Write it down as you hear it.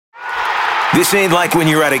This ain't like when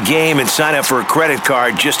you're at a game and sign up for a credit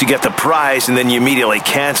card just to get the prize and then you immediately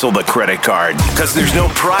cancel the credit card. Because there's no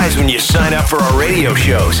prize when you sign up for our radio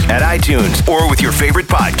shows at iTunes or with your favorite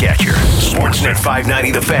podcatcher. Sportsnet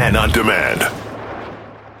 590 The Fan on demand.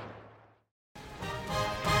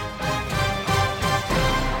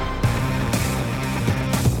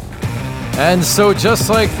 And so just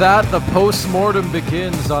like that, the post-mortem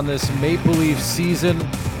begins on this Maple Leaf season.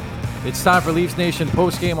 It's time for Leafs Nation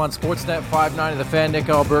postgame on Sportsnet 590 The Fan. Nick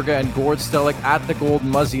Alberga and Gord Stellick at the Golden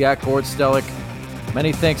Muzzy at Gord Stellick.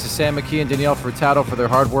 Many thanks to Sam McKee and Danielle Furtado for their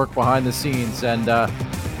hard work behind the scenes. And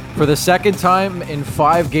for the second time in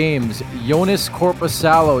 5 games, Joonas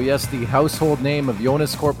Korpisalo, yes, the household name of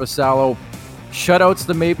Joonas Korpisalo, shutouts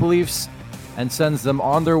the Maple Leafs and sends them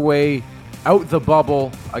on their way out the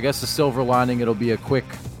bubble. I guess the silver lining, it'll be a quick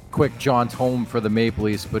jaunt home for the Maple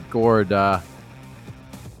Leafs. But Gord,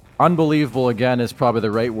 unbelievable again is probably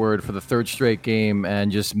the right word for the third straight game,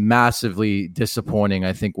 and just massively disappointing,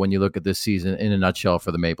 I think, when you look at this season in a nutshell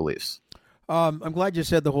for the Maple Leafs. I'm glad you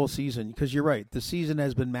said the whole season, because you're right. The season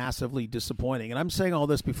has been massively disappointing. And I'm saying all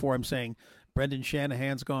this before I'm saying Brendan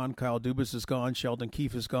Shanahan's gone, Kyle Dubas is gone, Sheldon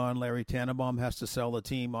Keefe is gone, Larry Tannenbaum has to sell the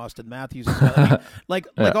team, Austin Matthews is gone. I mean,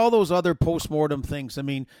 like all those other post-mortem things. I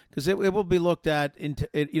mean, because it will be looked at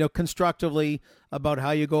constructively about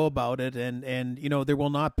how you go about it, and there will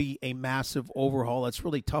not be a massive overhaul. It's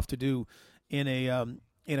really tough to do in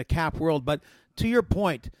a cap world. But to your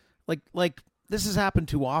point, like this has happened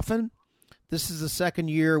too often. This is the second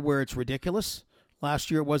year where it's ridiculous.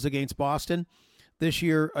 Last year it was against Boston. This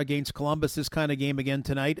year against Columbus, this kind of game again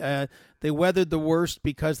tonight. They weathered the worst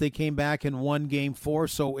because they came back and won Game 4,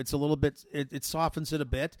 so it's a little bit, it softens it a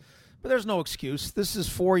bit. But there's no excuse. This is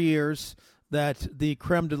 4 years that the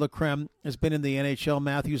creme de la creme has been in the NHL.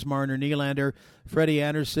 Matthews, Marner, Nylander, Freddie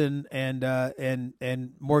Anderson,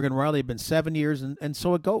 and Morgan Riley have been 7 years, and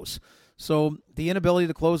so it goes. So the inability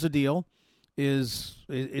to close a deal is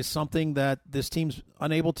something that this team's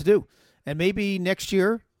unable to do. And maybe next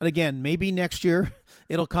year,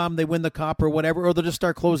 it'll come, they win the cup or whatever, or they'll just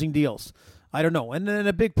start closing deals. I don't know. And then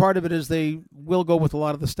a big part of it is they will go with a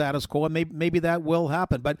lot of the status quo, and maybe that will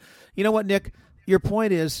happen. But you know what, Nick? Your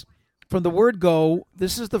point is, from the word go,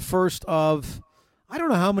 this is the first of, I don't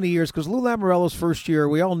know how many years, because Lou Lamoriello's first year,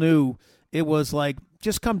 we all knew it was like,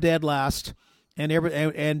 just come dead last,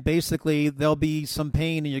 and basically there'll be some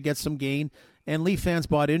pain and you get some gain. And Leaf fans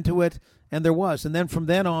bought into it, and there was. And then from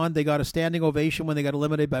then on, they got a standing ovation when they got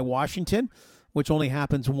eliminated by Washington, which only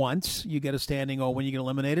happens once. You get a standing O when you get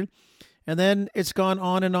eliminated. And then it's gone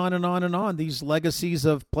on and on and on and on, these legacies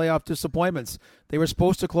of playoff disappointments. They were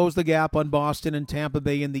supposed to close the gap on Boston and Tampa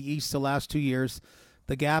Bay in the East the last 2 years.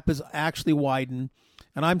 The gap has actually widened.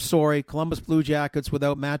 And I'm sorry, Columbus Blue Jackets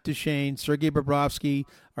without Matt Duchene, Sergei Bobrovsky,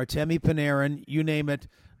 Artemi Panarin, you name it,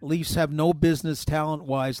 Leafs have no business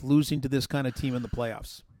talent-wise losing to this kind of team in the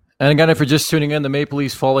playoffs. And again, if you're just tuning in, the Maple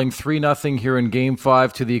Leafs falling 3-0 here in Game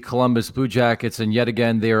 5 to the Columbus Blue Jackets, and yet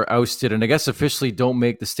again they are ousted, and I guess officially don't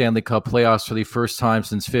make the Stanley Cup playoffs for the first time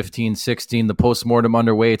since 15-16. The post-mortem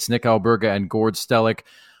underway. It's Nick Alberga and Gord Stellick.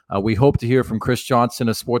 We hope to hear from Chris Johnson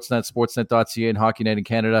of Sportsnet, sportsnet.ca, and Hockey Night in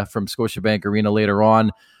Canada from Scotiabank Arena later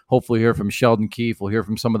on. Hopefully hear from Sheldon Keefe. We'll hear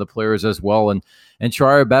from some of the players as well, and try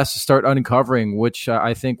our best to start uncovering, which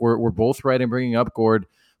I think we're both right in bringing up, Gord.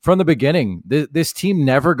 From the beginning, this team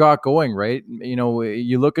never got going, right? You know,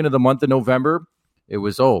 you look into the month of November, it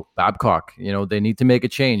was, Babcock. You know, they need to make a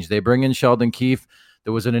change. They bring in Sheldon Keefe.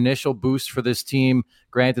 There was an initial boost for this team.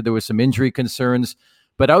 Granted, there was some injury concerns.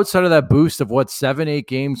 But outside of that boost of 7-8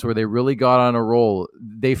 games where they really got on a roll,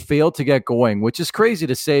 they failed to get going, which is crazy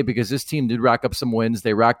to say because this team did rack up some wins.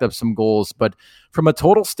 They racked up some goals. But from a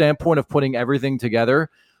total standpoint of putting everything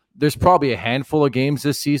together, there's probably a handful of games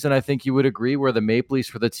this season, I think you would agree, where the Maple Leafs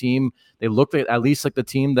for the team, they looked at least like the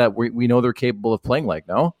team that we know they're capable of playing like,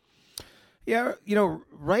 no? Yeah,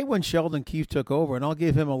 right when Sheldon Keefe took over, and I'll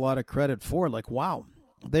give him a lot of credit for it, wow,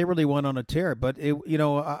 they really went on a tear. But,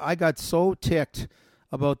 I got so ticked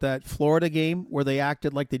about that Florida game where they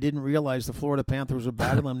acted like they didn't realize the Florida Panthers were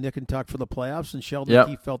battling Nick and Tuck for the playoffs, and Sheldon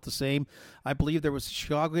Keefe felt the same. I believe there was a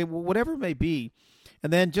Chicago game, whatever it may be.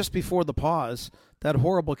 And then just before the pause, that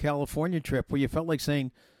horrible California trip where you felt like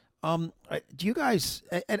saying, do you guys,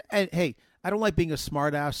 and hey, I don't like being a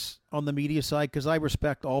smartass on the media side because I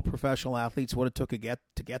respect all professional athletes, what it took to get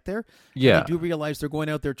there. Yeah. And I do realize they're going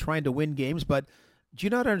out there trying to win games, but do you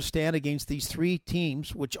not understand against these 3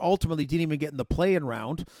 teams, which ultimately didn't even get in the play-in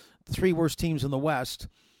round, the 3 worst teams in the West,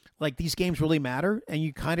 like these games really matter, and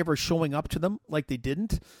you kind of are showing up to them like they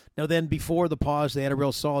didn't. Now then, before the pause, they had a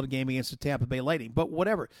real solid game against the Tampa Bay Lightning, but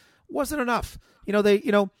whatever. Wasn't enough.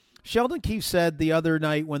 Sheldon Keefe said the other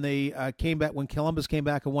night when they came back, when Columbus came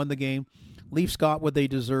back and won the game, Leafs got what they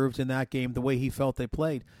deserved in that game, the way he felt they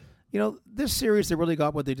played. This series, they really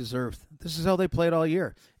got what they deserved. This is how they played all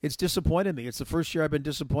year. It's disappointed me. It's the first year I've been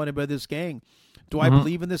disappointed by this gang. Do I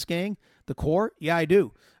believe in this gang? The core? Yeah, I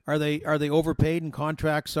do. Are they overpaid and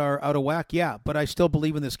contracts are out of whack? Yeah, but I still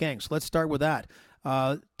believe in this gang. So let's start with that.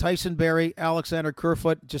 Tyson Barrie, Alexander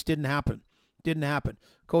Kerfoot just didn't happen. Didn't happen.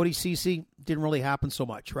 Cody Ceci didn't really happen so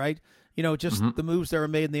much, right? The moves that were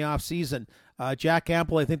made in the offseason. Jack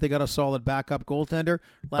Campbell, I think they got a solid backup goaltender.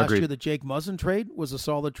 Last year, the Jake Muzzin trade was a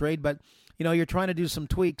solid trade, but, you're trying to do some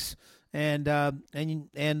tweaks, and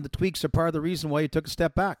the tweaks are part of the reason why you took a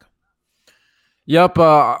step back. Yep,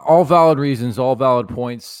 all valid reasons, all valid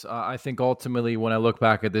points. I think ultimately when I look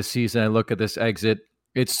back at this season, I look at this exit,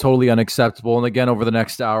 it's totally unacceptable. And again, over the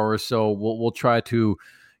next hour or so, we'll try to,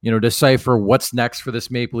 decipher what's next for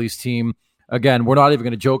this Maple Leafs team. Again, we're not even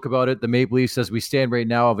going to joke about it. The Maple Leafs, as we stand right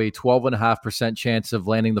now, have a 12.5% chance of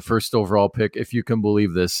landing the first overall pick, if you can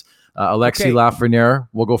believe this. Alexis Lafreniere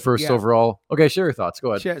will go first overall. Okay, share your thoughts.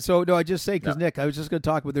 Go ahead. So, no, I just say, because, Nick, I was just going to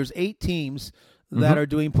talk about, there's 8 teams that are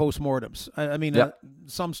doing postmortems. I mean,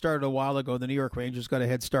 some started a while ago. The New York Rangers got a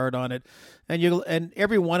head start on it. And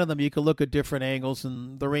every one of them, you can look at different angles,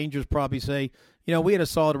 and the Rangers probably say, we had a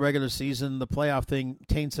solid regular season. The playoff thing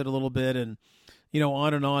taints it a little bit, and,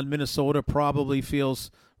 on and on. Minnesota probably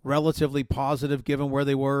feels relatively positive given where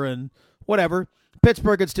they were and whatever.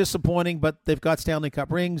 Pittsburgh, it's disappointing, but they've got Stanley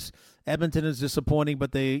Cup rings. Edmonton is disappointing,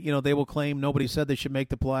 but they will claim nobody said they should make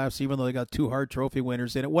the playoffs, even though they got 2 Hart Trophy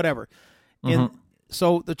winners in it, whatever.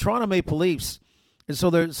 So the Toronto Maple Leafs, and so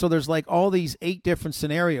there's like all these 8 different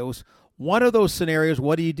scenarios. One of those scenarios,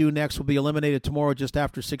 what do you do next, will be eliminated tomorrow just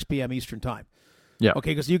after 6 p.m. Eastern time. Yeah.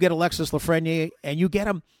 Okay, because you get Alexis Lafreniere, and you get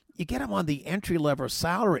him on the entry-level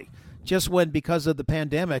salary. Just when, because of the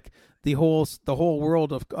pandemic, the whole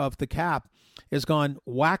world of the cap has gone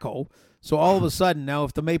wacko. So all of a sudden, now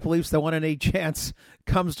if the Maple Leafs, that 1 in 8 chance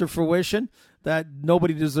comes to fruition, that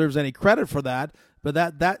nobody deserves any credit for that. But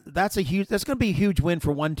that's going to be a huge win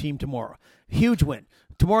for one team tomorrow. Huge win.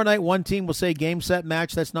 Tomorrow night, one team will say game, set,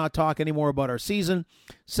 match. Let's not talk anymore about our season.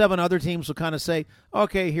 7 other teams will kind of say,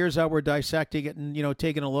 okay, here's how we're dissecting it and,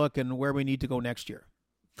 taking a look and where we need to go next year.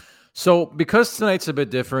 So because tonight's a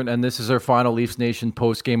bit different and this is our final Leafs Nation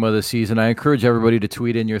post game of the season, I encourage everybody to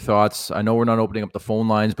tweet in your thoughts. I know we're not opening up the phone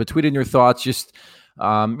lines, but tweet in your thoughts. Just,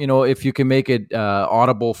 if you can make it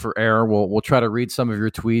audible for air, we'll try to read some of your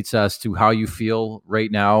tweets as to how you feel right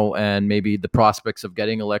now and maybe the prospects of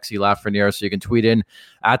getting Alexis Lafreniere. So you can tweet in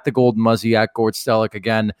at the Golden Muzzy, at Gord Stellick.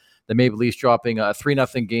 Again, the Maple Leafs dropping a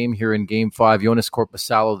 3-0 game here in Game 5. Jonas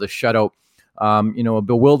Korpisalo, the shutout. A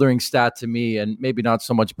bewildering stat to me, and maybe not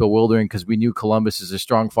so much bewildering because we knew Columbus is a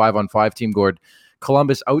strong 5-on-5 team, Gord.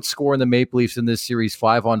 Columbus outscoring the Maple Leafs in this series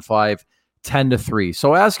 5-on-5, 10-3.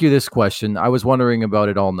 So I ask you this question. I was wondering about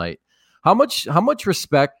it all night. How much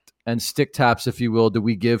respect and stick taps, if you will, do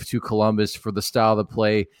we give to Columbus for the style of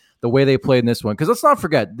play, the way they played in this one? Because let's not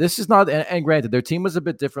forget, this is not, and granted, their team was a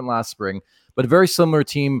bit different last spring, but a very similar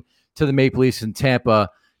team to the Maple Leafs in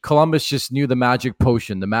Tampa. Columbus just knew the magic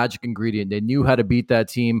potion, the magic ingredient. They knew how to beat that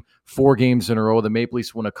team 4 games in a row. The Maple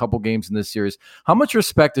Leafs won a couple games in this series. How much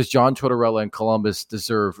respect does John Tortorella and Columbus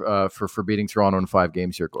deserve for beating Toronto in 5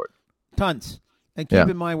 games here, Gord? Tons. And keep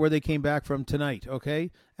in mind where they came back from tonight, okay,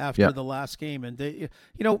 after the last game. And, they,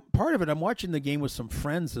 part of it, I'm watching the game with some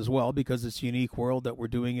friends as well because it's a unique world that we're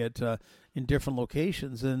doing it in different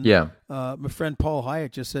locations. And my friend Paul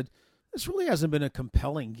Hyatt just said, this really hasn't been a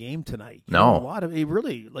compelling game tonight. No. A lot of it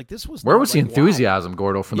really, like this was. Where was the enthusiasm,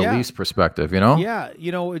 Gordo, from the Leafs perspective, Yeah,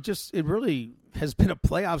 it really has been a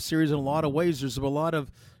playoff series in a lot of ways. There's a lot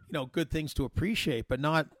of, good things to appreciate, but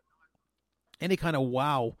not any kind of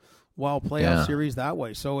wow playoff series that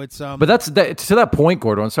way. So it's but that's to that point,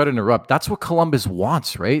 Gordo. I'm sorry to interrupt. That's what Columbus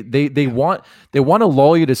wants, right? They want to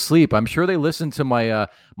lull you to sleep. I'm sure they listened to my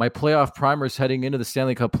my playoff primers heading into the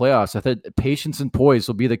Stanley Cup playoffs. I thought patience and poise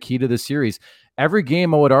will be the key to the series. Every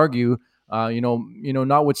game, I would argue,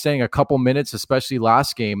 notwithstanding a couple minutes, especially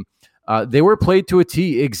last game, they were played to a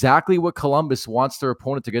T. Exactly what Columbus wants their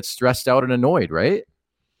opponent to get stressed out and annoyed, right?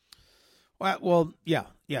 Well, yeah.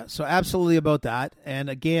 Yeah, so absolutely about that. And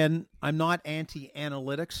again, I'm not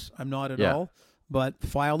anti-analytics. I'm not at all. but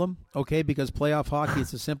file them, okay? Because playoff hockey,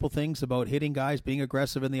 it's the simple things about hitting guys, being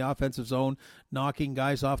aggressive in the offensive zone, knocking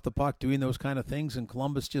guys off the puck, doing those kind of things, and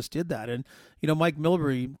Columbus just did that. And, Mike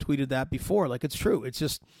Milbury tweeted that before. Like, it's true. It's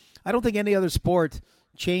just, I don't think any other sport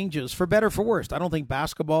changes, for better or for worse. I don't think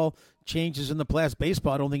basketball changes in the playoffs.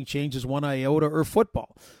 Baseball, I don't think changes one iota, or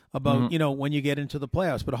football about, when you get into the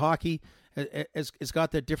playoffs. But hockey has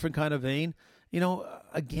got that different kind of vein.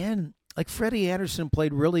 Again, like Freddie Anderson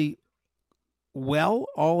played really well,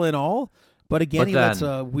 all in all. But again, he lets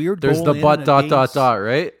a weird goal in. There's the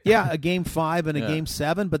right? Yeah, a game 5 and a game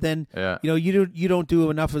 7. But then, you don't do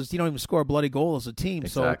enough as you don't even score a bloody goal as a team.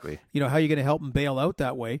 Exactly. So, how are you going to help them bail out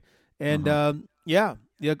that way? And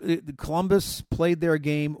Columbus played their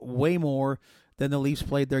game way more than the Leafs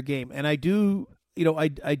played their game. And I do,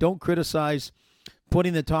 I don't criticize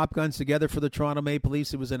putting the top guns together for the Toronto Maple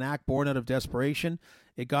Leafs. It was an act born out of desperation.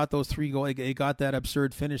 It got those 3 goals. It got that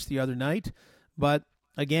absurd finish the other night. But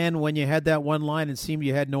again, when you had that one line, it seemed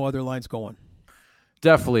you had no other lines going.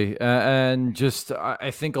 Definitely. And just,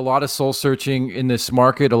 I think a lot of soul searching in this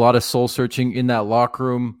market, a lot of soul searching in that locker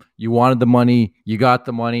room. You wanted the money. You got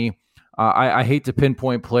the money. I hate to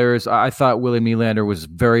pinpoint players. I thought William Nylander was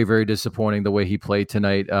very, very disappointing the way he played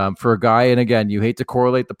tonight. For a guy, and again, you hate to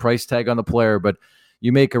correlate the price tag on the player, but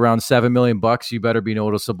you make around $7 million, you better be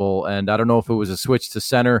noticeable. And I don't know if it was a switch to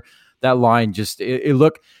center. That line just, it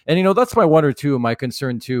looked, and that's my wonder too, my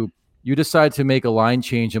concern too. You decide to make a line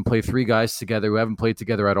change and play 3 guys together who haven't played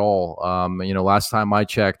together at all. Last time I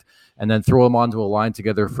checked, and then throw them onto a line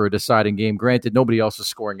together for a deciding game. Granted, nobody else was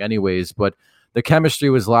scoring anyways, but the chemistry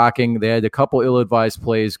was lacking. They had a couple ill-advised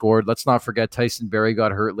plays, Gord. Let's not forget Tyson Barrie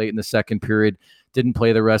got hurt late in the second period, didn't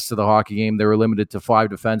play the rest of the hockey game. They were limited to 5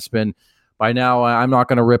 defensemen. By now, I'm not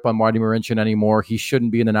going to rip on Marty Marincin anymore. He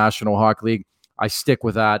shouldn't be in the National Hockey League. I stick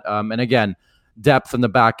with that. And again, depth in the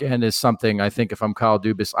back end is something I think if I'm Kyle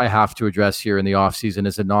Dubas, I have to address here in the offseason,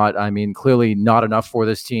 is it not? I mean, clearly not enough for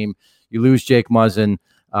this team. You lose Jake Muzzin,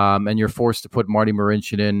 and you're forced to put Marty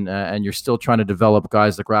Marincin in, and you're still trying to develop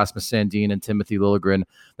guys like Rasmus Sandin and Timothy Liljegren.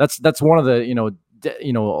 That's one of the,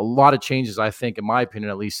 a lot of changes I think, in my opinion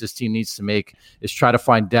at least, this team needs to make, is try to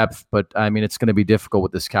find depth. But I mean, it's going to be difficult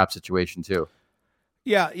with this cap situation too.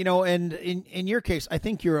 Yeah, and in your case, I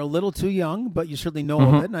think you're a little too young, but you certainly know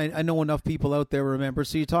of it. And I know enough people out there remember.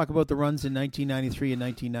 So you talk about the runs in 1993 and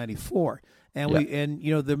 1994.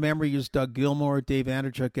 And the memory is Doug Gilmour, Dave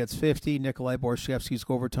Andreychuk gets 50, Nikolai Borshevsky's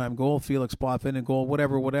overtime goal, Felix Potvin in goal,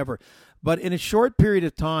 whatever. But in a short period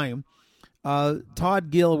of time, Todd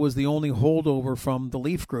Gill was the only holdover from the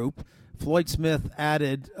Leaf group. Floyd Smith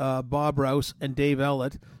added Bob Rouse and Dave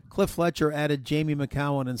Ellett. Cliff Fletcher added Jamie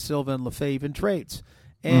McCowan and Sylvain Lefebvre in trades.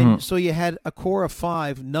 And so you had a core of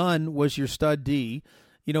 5. None was your stud D,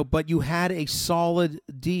 but you had a solid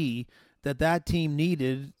D that team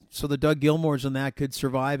needed, so the Doug Gilmours and that could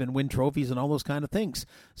survive and win trophies and all those kind of things.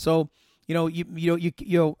 So, it'd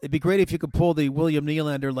be great if you could pull the William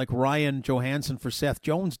Nylander like Ryan Johansson for Seth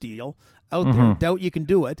Jones deal out there. Doubt you can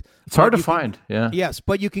do it. It's hard to find. Yeah. Yes,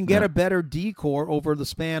 but you can get a better D core over the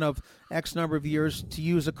span of X number of years to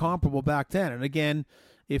use a comparable back then. And again,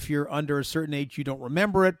 if you're under a certain age, you don't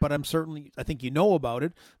remember it, but I think you know about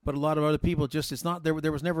it. But a lot of other people it's not there.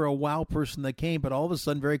 There was never a wow person that came, but all of a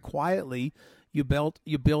sudden, very quietly, you built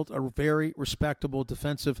a very respectable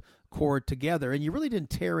defensive core together, and you really didn't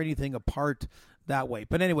tear anything apart that way.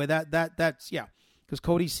 But anyway, that's because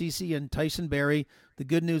Cody Ceci and Tyson Barrie, the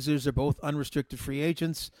good news is they're both unrestricted free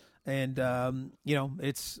agents, and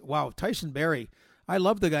it's wow. Tyson Barrie, I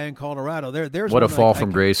love the guy in Colorado. There's what a fall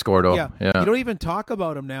from grace, Gordo. Yeah, you don't even talk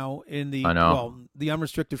about him now in the the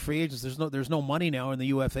unrestricted free agents. There's no money now in the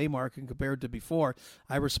UFA market compared to before.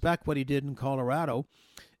 I respect what he did in Colorado.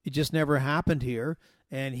 It just never happened here,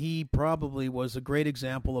 and he probably was a great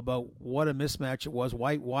example about what a mismatch it was,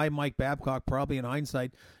 why Mike Babcock probably in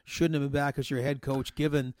hindsight shouldn't have been back as your head coach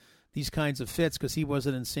given these kinds of fits, because he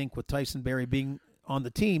wasn't in sync with Tyson Barrie being on the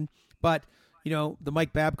team. But, the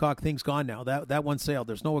Mike Babcock thing's gone now. That one sailed.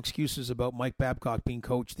 There's no excuses about Mike Babcock being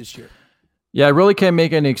coach this year. Yeah, I really can't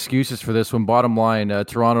make any excuses for this one. Bottom line,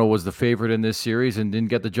 Toronto was the favorite in this series and didn't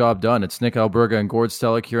get the job done. It's Nick Alberga and Gord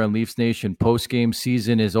Stellick here on Leafs Nation. Post-game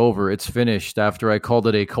season is over. It's finished. After I called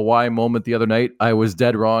it a Kawhi moment the other night, I was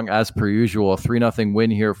dead wrong as per usual. A 3-0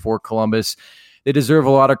 win here for Columbus. They deserve a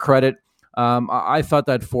lot of credit. I thought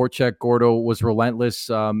that forecheck, Gordo, was relentless,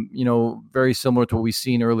 very similar to what we've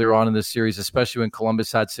seen earlier on in this series, especially when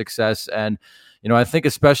Columbus had success. And, I think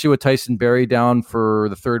especially with Tyson Barrie down for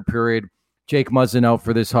the third period, Jake Muzzin out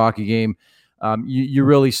for this hockey game, you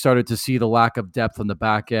really started to see the lack of depth on the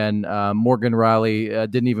back end. Morgan Rielly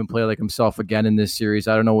didn't even play like himself again in this series.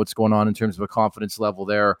 I don't know what's going on in terms of a confidence level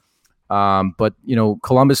there. But,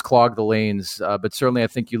 Columbus clogged the lanes. But certainly I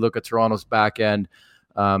think you look at Toronto's back end.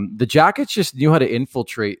 The Jackets just knew how to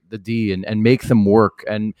infiltrate the D and make them work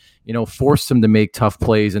and, force them to make tough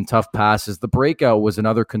plays and tough passes. The breakout was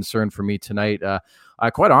another concern for me tonight.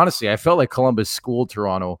 Quite honestly, I felt like Columbus schooled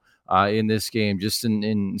Toronto in this game, just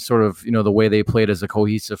in sort of, the way they played as a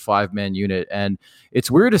cohesive 5-man unit. And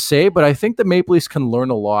it's weird to say, but I think the Maple Leafs can learn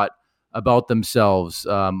a lot about themselves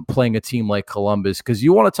playing a team like Columbus, because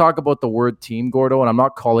you want to talk about the word team, Gordo, and I'm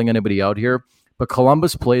not calling anybody out here, but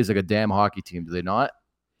Columbus plays like a damn hockey team, do they not?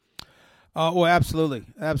 Oh, absolutely.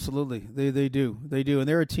 Absolutely. They do. And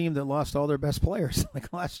they're a team that lost all their best players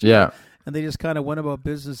like last year. Yeah. And they just kind of went about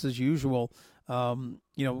business as usual,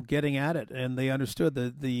 getting at it. And they understood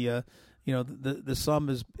that the sum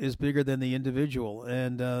is bigger than the individual.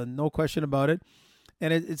 And no question about it.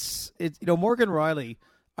 And it's Morgan Rielly.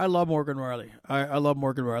 I love Morgan Rielly. I love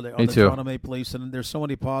Morgan Rielly on the Toronto Maple Leafs. And there's so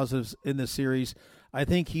many positives in this series. I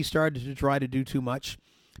think he started to try to do too much.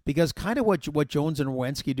 Because kind of what Jones and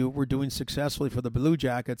Werenski were doing successfully for the Blue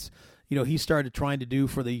Jackets, he started trying to do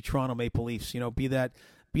for the Toronto Maple Leafs. Be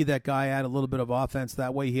that guy, add a little bit of offense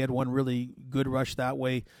that way. He had one really good rush that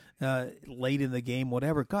way late in the game,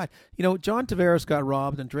 whatever. God, John Tavares got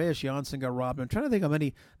robbed, Andreas Janssen got robbed. I'm trying to think how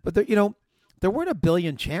many, but there weren't a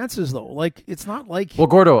billion chances though. Like it's not like. Well,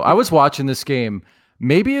 Gordo, I was watching this game.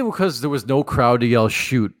 Maybe because there was no crowd to yell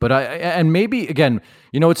shoot, and maybe again,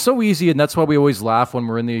 it's so easy, and that's why we always laugh when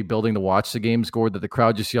we're in the building to watch the games, Gord, that the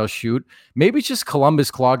crowd just yells shoot. Maybe it's just Columbus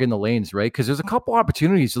clogging the lanes, right? Because there's a couple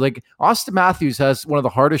opportunities. Like Austin Matthews has one of the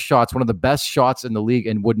hardest shots, one of the best shots in the league,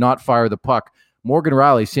 and would not fire the puck. Morgan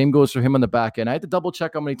Rielly, same goes for him on the back end. I had to double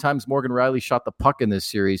check how many times Morgan Rielly shot the puck in this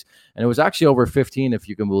series, and it was actually over 15, if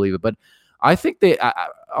you can believe it. But I think they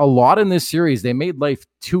a lot in this series, they made life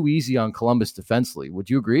too easy on Columbus defensively. Would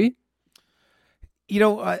you agree?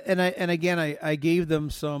 I gave them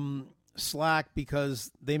some slack because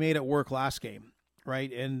they made it work last game,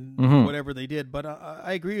 right? And whatever they did, but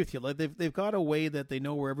I agree with you. Like they've got a way that they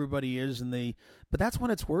know where everybody is, but that's when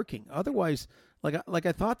it's working. Otherwise, like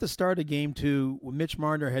I thought the start of game 2, Mitch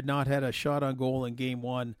Marner had not had a shot on goal in game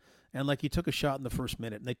 1. And he took a shot in the first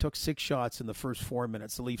minute, and they took 6 shots in the first 4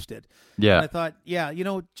 minutes. The Leafs did. Yeah. And I thought,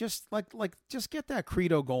 just get that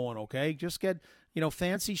credo going, okay? Just get,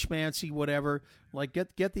 fancy schmancy, whatever.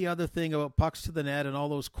 Get the other thing about pucks to the net and all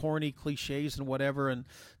those corny cliches and whatever. And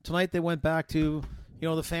tonight they went back to,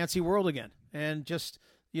 the fancy world again. And just,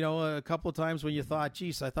 a couple of times when you thought,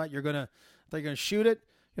 geez, I thought you're gonna shoot it.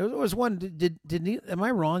 There was one. Am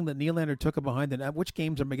I wrong that Nylander took it behind the net? Which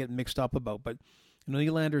games am I getting mixed up about? But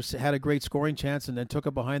Nylander had a great scoring chance and then took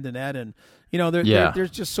it behind the net, and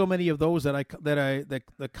there's just so many of those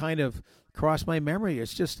that kind of cross my memory.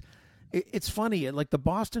 It's just it's funny. Like the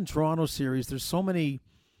Boston Toronto series, there's so many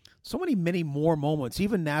more moments.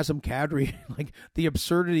 Even Nazem Kadri, like the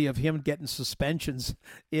absurdity of him getting suspensions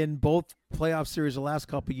in both playoff series the last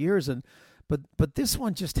couple of years, but this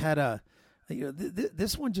one just had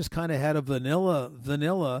this one just kind of had a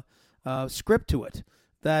vanilla script to it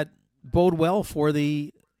that bode well for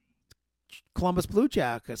the Columbus Blue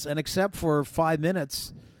Jackets. And except for 5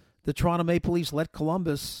 minutes, the Toronto Maple Leafs let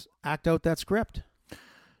Columbus act out that script.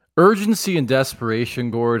 Urgency and desperation,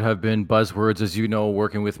 Gord, have been buzzwords, as you know,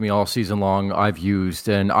 working with me all season long, I've used.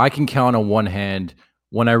 And I can count on one hand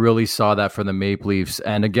when I really saw that from the Maple Leafs.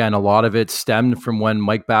 And again, a lot of it stemmed from when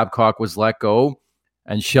Mike Babcock was let go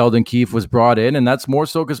and Sheldon Keefe was brought in. And that's more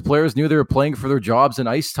so because players knew they were playing for their jobs and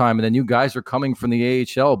ice time, and the new guys are coming from the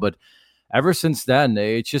AHL. But ever since then,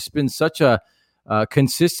 it's just been such a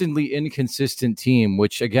consistently inconsistent team,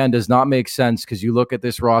 which, again, does not make sense because you look at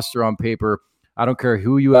this roster on paper. I don't care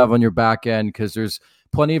who you have on your back end, because there's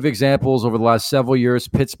plenty of examples over the last several years,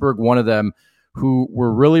 Pittsburgh, one of them, who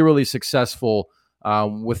were really, really successful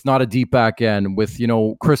with not a deep back end, with,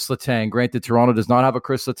 Chris Letang. Granted, Toronto does not have a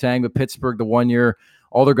Chris Letang, but Pittsburgh, the 1 year,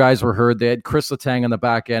 all their guys were hurt. They had Chris Letang on the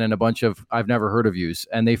back end and a bunch of I've never heard of yous,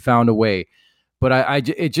 and they found a way. But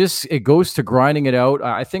it goes to grinding it out.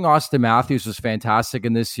 I think Austin Matthews was fantastic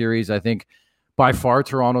in this series. I think by far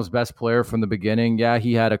Toronto's best player from the beginning. Yeah,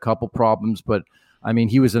 he had a couple problems, but I mean,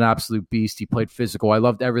 he was an absolute beast. He played physical. I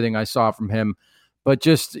loved everything I saw from him. But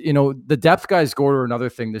just, the depth guys, Gord, are another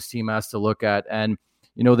thing this team has to look at. And,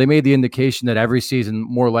 they made the indication that every season,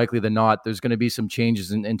 more likely than not, there's going to be some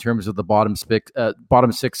changes in terms of the bottom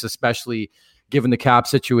six, especially given the cap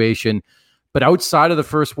situation. But outside of the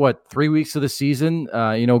first, 3 weeks of the season,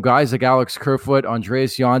 guys like Alex Kerfoot,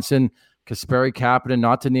 Andreas Janssen, Kasperi Kapanen,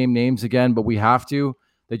 not to name names again, but we have to.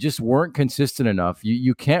 They just weren't consistent enough.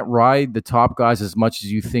 You can't ride the top guys as much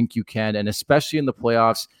as you think you can, and especially in the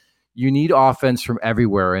playoffs, you need offense from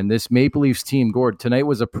everywhere. And this Maple Leafs team, Gord, tonight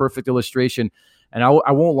was a perfect illustration. And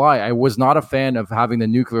I won't lie, I was not a fan of having the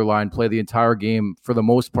nuclear line play the entire game for the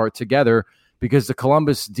most part together, because the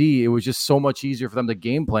Columbus D, it was just so much easier for them to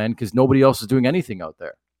game plan because nobody else is doing anything out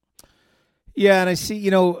there. Yeah, and I see,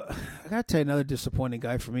 I got to tell you another disappointing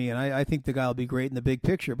guy for me, and I think the guy will be great in the big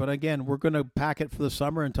picture. But again, we're going to pack it for the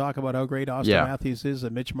summer and talk about how great Austin Matthews is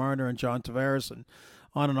and Mitch Marner and John Tavares and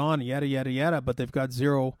on, yada, yada, yada. But they've got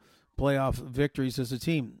 0 playoff victories as a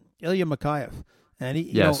team. Ilya Mikheyev, and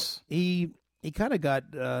he kind of got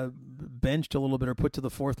benched a little bit or put to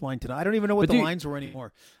the fourth line tonight. I don't even know what the lines were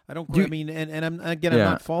anymore. I'm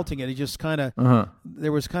not faulting it. He just kind of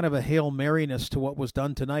there was kind of a Hail Maryness to what was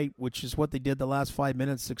done tonight, which is what they did the last 5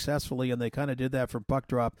 minutes successfully, and they kind of did that from puck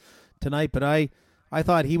drop tonight. But I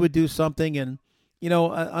thought he would do something, and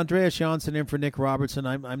Andreas Johnsson in for Nick Robertson.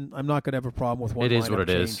 I'm not going to have a problem with one. It is what it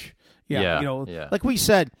change. is. Yeah, like we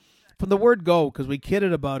said from the word go, because we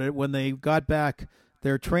kidded about it when they got back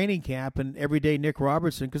their training camp and everyday Nick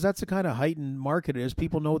Robertson, because that's the kind of heightened market it is.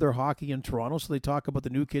 People know their hockey in Toronto, so they talk about the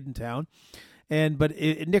new kid in town. But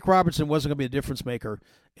Nick Robertson wasn't going to be a difference maker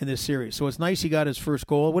in this series. So it's nice he got his first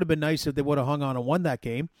goal. It would have been nice if they would have hung on and won that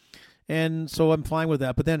game. And so I'm fine with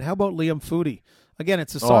that. But then how about Liam Foudy? Again,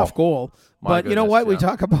 it's a soft goal. But you know what? We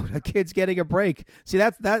talk about the kids getting a break. See,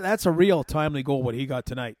 that's a real timely goal, what he got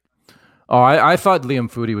tonight. Oh, I thought Liam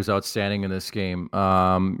Foudy was outstanding in this game.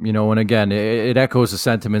 And again, it echoes the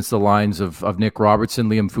sentiments, the lines of Nick Robertson.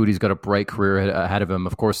 Liam Foudy's got a bright career ahead of him.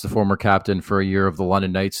 Of course, the former captain for a year of the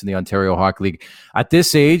London Knights in the Ontario Hockey League. At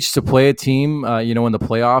this age, to play a team, in the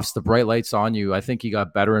playoffs, the bright light's on you. I think he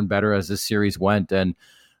got better and better as this series went. And,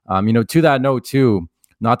 to that note, too,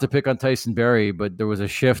 not to pick on Tyson Barrie, but there was a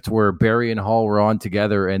shift where Barrie and Hall were on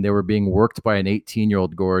together and they were being worked by an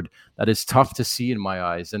 18-year-old Gord. That is tough to see in my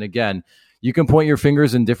eyes. And again, you can point your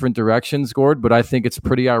fingers in different directions, Gord, but I think it's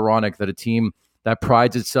pretty ironic that a team that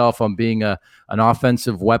prides itself on being an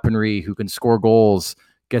offensive weaponry who can score goals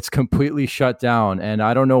gets completely shut down. And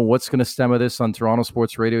I don't know what's going to stem of this on Toronto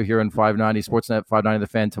Sports Radio here in 590, Sportsnet 590 The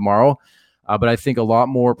Fan tomorrow. But I think a lot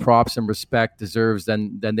more props and respect deserves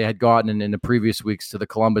than they had gotten in the previous weeks to the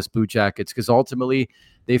Columbus Blue Jackets, because ultimately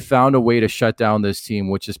they found a way to shut down this team,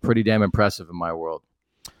 which is pretty damn impressive in my world.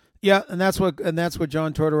 Yeah, and that's what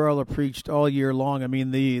John Tortorella preached all year long. I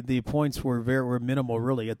mean, the points were minimal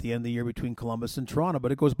really at the end of the year between Columbus and Toronto,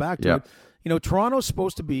 but it goes back to it. Toronto's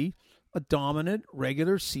supposed to be a dominant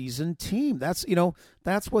regular season team. That's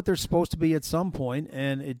what they're supposed to be at some point,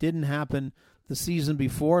 and it didn't happen the season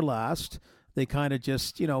before last. They kind of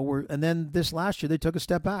just, and then this last year they took a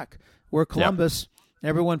step back. Where Columbus,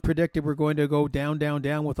 everyone predicted we're going to go down, down,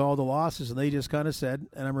 down with all the losses, and they just kind of said,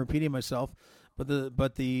 and I'm repeating myself, but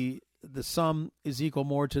the sum is equal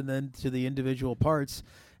more to the individual parts.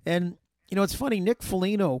 And it's funny, Nick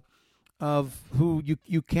Foligno, of who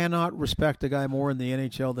you cannot respect a guy more in the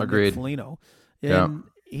NHL than Agreed. Nick Foligno. And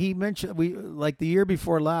he mentioned the year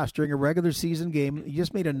before last during a regular season game, he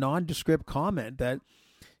just made a nondescript comment that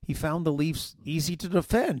he found the Leafs easy to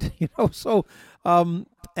defend. So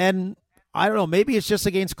and I don't know. Maybe it's just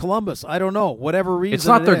against Columbus. I don't know. Whatever reason, it's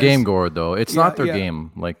not their game, Gord. Though it's not their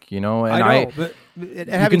game. And I know, but you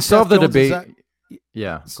can still have the debate.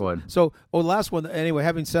 Go ahead. So, last one anyway.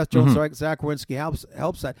 Having Seth Jones, Zach Werenski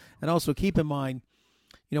helps that, and also keep in mind,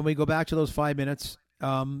 when we go back to those 5 minutes,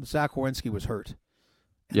 Zach Werenski was hurt.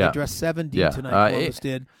 And they dressed 7 deep tonight. Columbus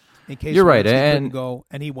did. In case you're right, and couldn't go,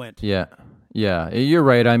 and he went. Yeah, you're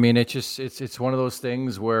right. I mean, it's one of those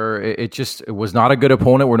things where it was not a good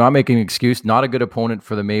opponent. We're not making an excuse. Not a good opponent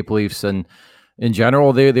for the Maple Leafs, and in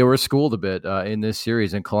general, they were schooled a bit in this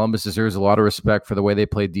series. And Columbus deserves a lot of respect for the way they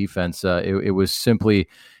played defense. It was simply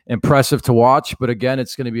impressive to watch. But again,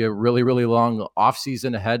 it's going to be a really, really long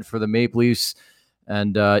offseason ahead for the Maple Leafs.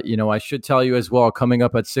 And I should tell you as well, coming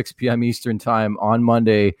up at 6 p.m. Eastern time on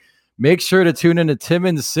Monday, make sure to tune in to Tim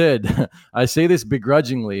and Sid. I say this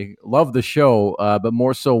begrudgingly. Love the show, but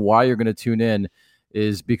more so why you're going to tune in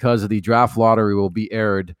is because of the draft lottery will be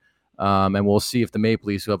aired, and we'll see if the Maple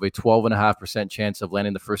Leafs, who have a 12.5% chance of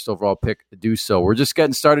landing the first overall pick, do so. We're just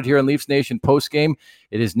getting started here in Leafs Nation postgame.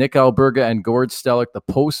 It is Nick Alberga and Gord Stellick. The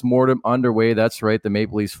postmortem underway. That's right, the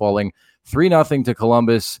Maple Leafs falling 3-0 to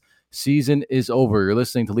Columbus. Season is over. You're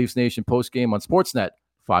listening to Leafs Nation postgame on Sportsnet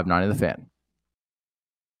 590 The Fan.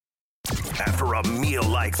 After a meal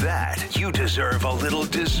like that, you deserve a little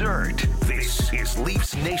dessert. This is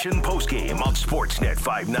Leafs Nation postgame on Sportsnet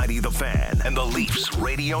 590 The Fan and the Leafs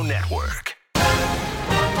Radio Network.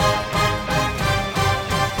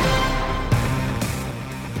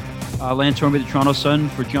 Lance Hornby, the Toronto Sun.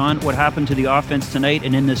 For John, what happened to the offense tonight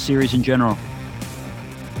and in this series in general?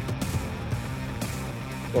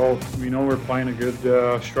 Well, we know we're playing a good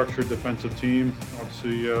structured defensive team.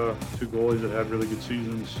 Obviously, two goalies that had really good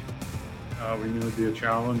seasons. We knew it would be a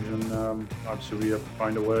challenge, and obviously we have to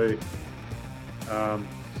find a way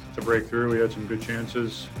to break through. We had some good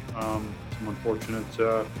chances, some unfortunate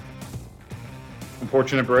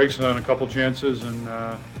breaks and a couple chances, and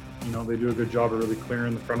they do a good job of really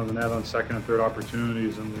clearing the front of the net on second and third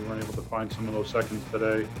opportunities, and we weren't able to find some of those seconds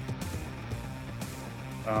today.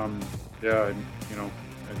 I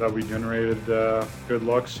thought we generated good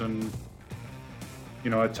looks, and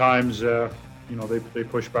at times they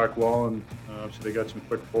push back well, and so they got some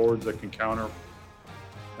quick forwards that can counter.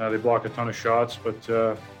 They block a ton of shots, but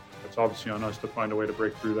it's obviously on us to find a way to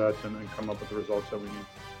break through that and come up with the results that we need.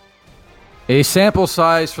 A sample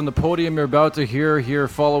size from the podium you're about to hear here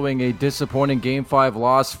following a disappointing Game 5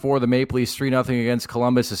 loss for the Maple Leafs 3-0 against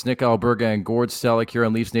Columbus. It's Nick Alberga and Gord Stellick here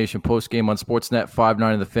on Leafs Nation postgame on Sportsnet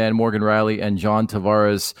 5-9 and The Fan. Morgan Riley and John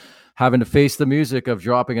Tavares having to face the music of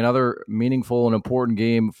dropping another meaningful and important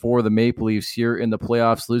game for the Maple Leafs here in the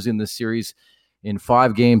playoffs, losing this series in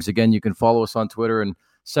 5 games. Again, you can follow us on Twitter and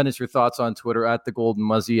send us your thoughts on Twitter at The Golden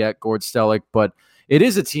Muzzy, at Gord Stellick. But it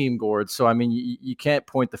is a team, Gord, so, I mean, you can't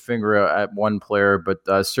point the finger at one player, but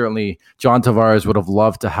certainly John Tavares would have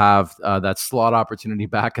loved to have that slot opportunity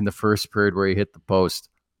back in the first period where he hit the post.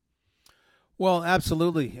 Well,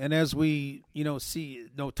 absolutely. And as we, see,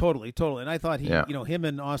 totally. And I thought him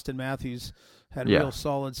and Austin Matthews had a real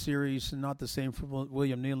solid series, and not the same for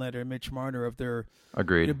William Nylander and Mitch Marner of their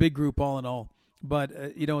big group all in all. But,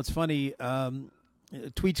 it's funny,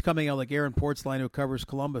 tweets coming out like Aaron Portzline, who covers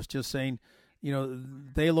Columbus, just saying,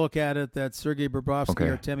 they look at it that Sergei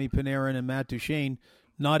Bobrovsky, Artemi Panarin, and Matt Duchene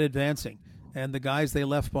not advancing, and the guys they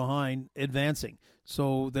left behind advancing.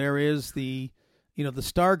 So there is the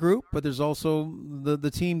star group, but there's also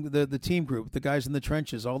the team group, the guys in the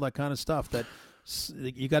trenches, all that kind of stuff. That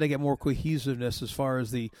you got to get more cohesiveness as far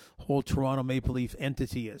as the whole Toronto Maple Leaf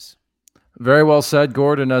entity is. Very well said,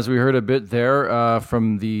 Gordon. As we heard a bit there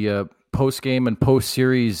from the post-game and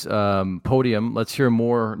post-series podium. Let's hear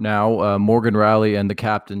more now. Morgan Riley and the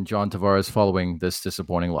captain, John Tavares, following this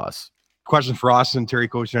disappointing loss. Question for Austin, Terry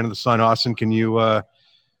Koshan of the Sun. Austin, can you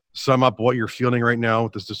sum up what you're feeling right now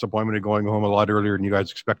with this disappointment of going home a lot earlier than you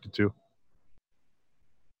guys expected to?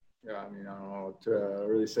 Yeah, I don't know what to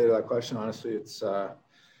really say to that question. Honestly, it's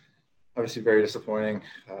obviously very disappointing.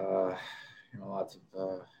 Lots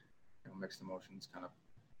of mixed emotions kind of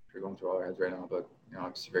going through all our heads right now, but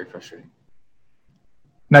obviously very frustrating.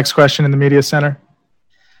 Next question in the media center.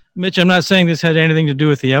 Mitch, I'm not saying this had anything to do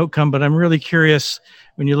with the outcome, but I'm really curious,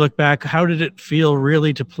 when you look back, how did it feel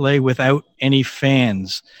really to play without any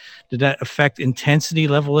fans? Did that affect intensity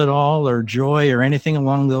level at all, or joy, or anything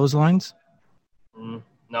along those lines?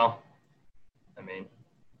 No.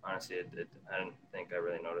 Honestly, I didn't think I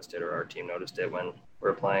really noticed it, or our team noticed it when we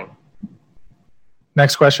were playing.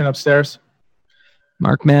 Next question upstairs.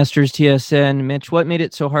 Mark Masters, TSN. Mitch, what made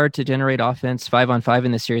it so hard to generate offense 5-on-5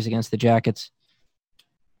 in this series against the Jackets?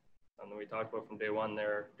 Something we talked about from day one.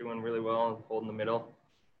 They're doing really well and holding the middle.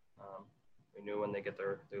 We knew when they get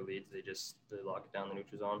their leads, they lock it down the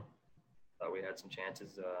neutral zone. Thought we had some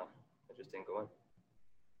chances. It just didn't go in.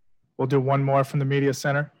 We'll do one more from the media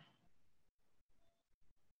center.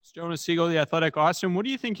 It's Jonas Siegel, The Athletic. Austin, what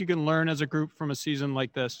do you think you can learn as a group from a season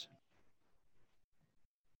like this?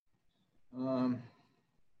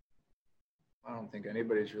 I don't think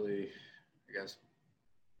anybody's really,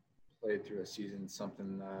 played through a season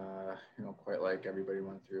something, quite like everybody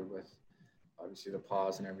went through, with obviously the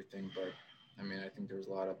pause and everything. But, I think there was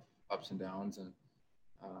a lot of ups and downs, and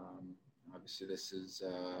obviously this is,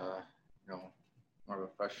 more of a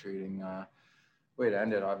frustrating way to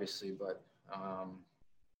end it, obviously. But,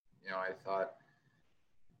 I thought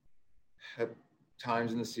at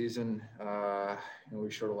times in the season, we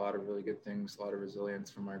showed a lot of really good things, a lot of resilience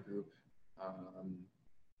from our group.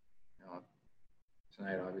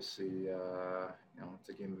 Tonight, obviously, it's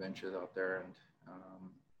a game of inches out there, and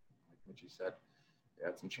like Mitchie said, they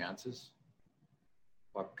had some chances.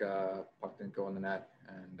 Puck didn't go in the net,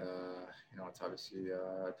 and it's obviously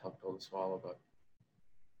a tough pill to swallow, but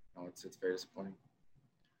it's very disappointing.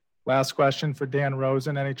 Last question for Dan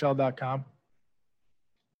Rosen, NHL.com.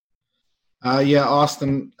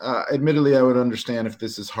 Austin, admittedly, I would understand if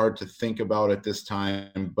this is hard to think about at this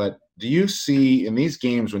time, but do you see in these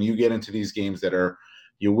games, when you get into these games that are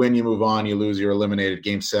you win, you move on, you lose, you're eliminated,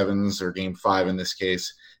 game 7s or game 5 in this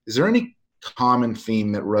case, is there any common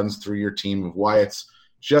theme that runs through your team of why it's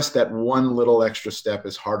just that one little extra step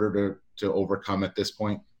is harder to overcome at this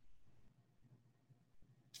point?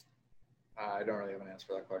 I don't really have an answer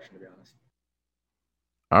for that question, to be honest.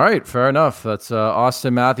 All right, fair enough. That's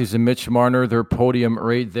Austin Matthews and Mitch Marner, their podium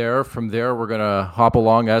right there. From there, we're going to hop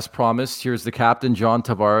along as promised. Here's the captain, John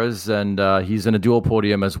Tavares, and he's in a dual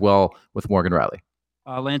podium as well with Morgan Riley.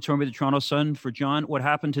 Lance Hornby, the Toronto Sun. For John, what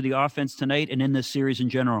happened to the offense tonight and in this series in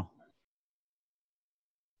general?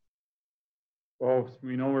 Well,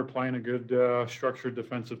 we know we're playing a good structured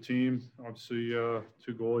defensive team. Obviously,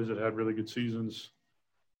 two goalies that had really good seasons.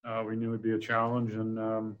 We knew it'd be a challenge, and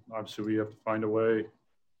obviously we have to find a way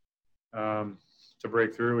to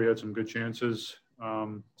break through. We had some good chances,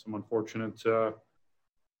 some unfortunate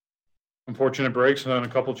breaks on a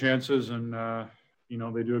couple chances, and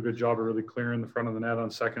they do a good job of really clearing the front of the net on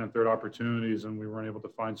second and third opportunities, and we weren't able to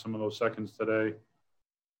find some of those seconds today.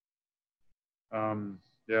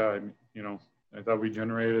 I thought we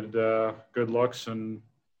generated good looks, and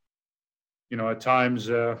at times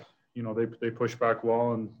they push back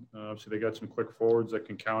well, and obviously they got some quick forwards that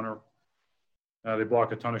can counter. They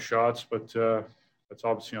block a ton of shots, but that's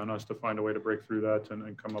obviously on us to find a way to break through that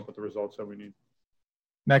and come up with the results that we need.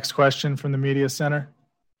 Next question from the media center.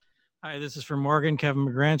 Hi, this is for Morgan, Kevin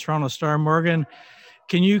McGrant, Toronto Star. Morgan,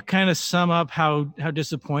 can you kind of sum up how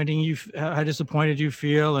disappointed you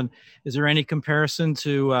feel, and is there any comparison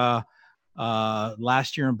to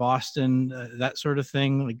last year in Boston, that sort of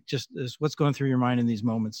thing? Like, just what's going through your mind in these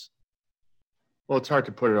moments? Well, it's hard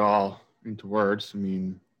to put it all into words. I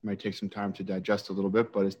mean, it might take some time to digest a little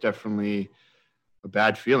bit, but it's definitely a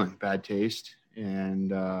bad feeling, bad taste. And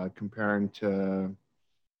comparing to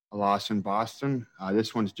a loss in Boston,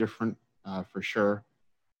 this one's different for sure,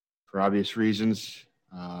 for obvious reasons.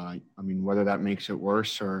 Whether that makes it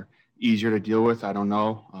worse or easier to deal with, I don't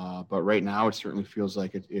know. But right now, it certainly feels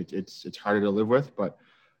like it's harder to live with. But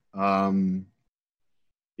I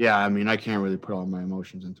can't really put all my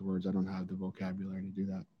emotions into words. I don't have the vocabulary to do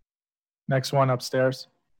that. Next one upstairs.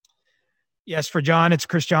 Yes, for John, it's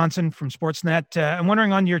Chris Johnson from Sportsnet. I'm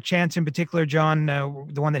wondering on your chance in particular, John,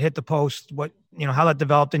 the one that hit the post, how that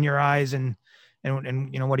developed in your eyes, and what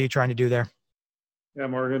are you trying to do there? Yeah,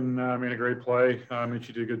 Morgan made a great play.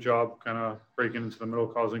 Mitchie did a good job kind of breaking into the middle,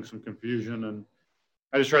 causing some confusion. And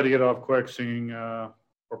I just tried to get it off quick, seeing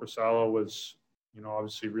Korpisalo was,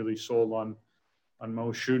 obviously really sold on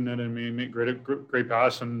Mo shooting it, and me great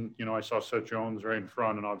pass. And, I saw Seth Jones right in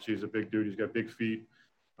front, and obviously he's a big dude. He's got big feet.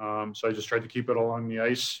 So I just tried to keep it along the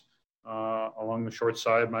ice, along the short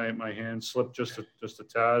side. My hand slipped just a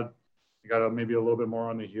tad. I got maybe a little bit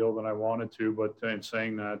more on the heel than I wanted to, but in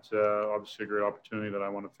saying that, obviously a great opportunity that I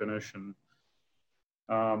want to finish,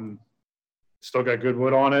 and still got good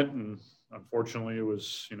wood on it. And unfortunately, it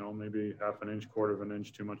was maybe half an inch, quarter of an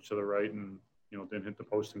inch too much to the right, and didn't hit the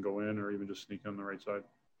post and go in, or even just sneak on the right side.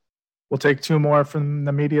 We'll take two more from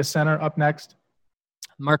the media center. Up next,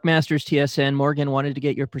 Mark Masters, TSN. Morgan, wanted to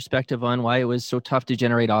get your perspective on why it was so tough to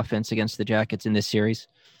generate offense against the Jackets in this series.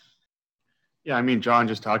 Yeah, John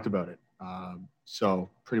just talked about it. So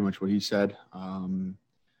pretty much what he said.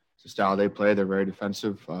 It's the style they play. They're very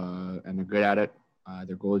defensive, and they're good at it.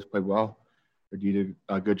 Their goalies played well. They did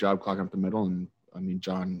a good job clogging up the middle, and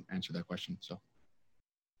John answered that question. So,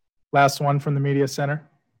 last one from the media center.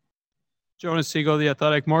 Jonas Siegel, The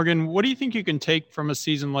Athletic. Morgan, what do you think you can take from a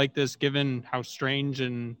season like this, given how strange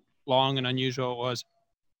and long and unusual it was?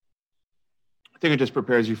 I think it just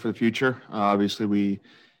prepares you for the future. Obviously, we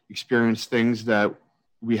experienced things that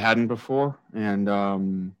we hadn't before, and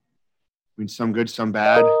some good, some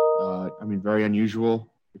bad. Very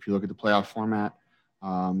unusual if you look at the playoff format.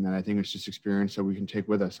 And I think it's just experience that we can take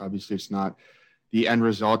with us. Obviously, it's not the end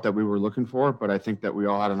result that we were looking for, but I think that we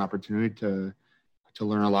all had an opportunity to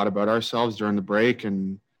learn a lot about ourselves during the break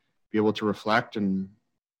and be able to reflect. And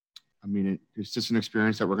it's just an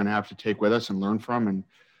experience that we're going to have to take with us and learn from. And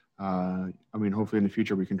hopefully in the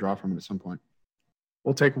future we can draw from it at some point.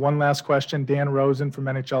 We'll take one last question. Dan Rosen from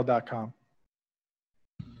NHL.com.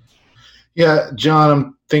 Yeah, John,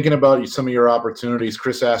 I'm thinking about some of your opportunities.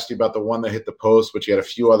 Chris asked you about the one that hit the post, but you had a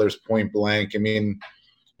few others point blank.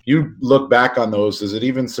 You look back on those. Does it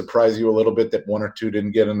even surprise you a little bit that one or two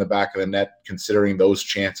didn't get in the back of the net, considering those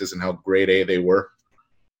chances and how grade A they were?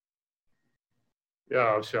 Yeah,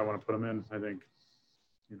 obviously I want to put them in. I think,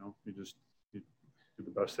 you do the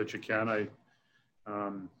best that you can.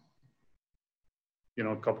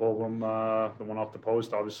 A couple of them, the one off the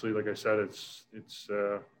post, obviously, like I said, it's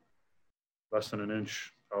less than an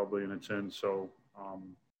inch probably, and it's in. So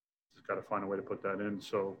just got to find a way to put that in.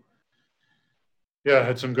 So, yeah,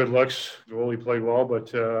 had some good looks. The goalie played well,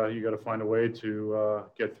 but you got to find a way to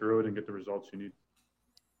get through it and get the results you need.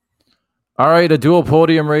 All right, a dual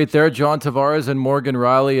podium right there, John Tavares and Morgan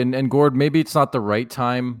Riley. And Gord, maybe it's not the right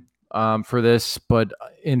time for this, but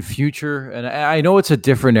in future, and I know it's a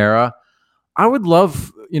different era, I would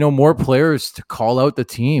love, more players to call out the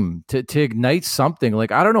team, to ignite something.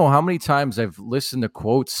 Like, I don't know how many times I've listened to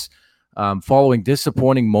quotes following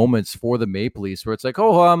disappointing moments for the Maple Leafs where it's like,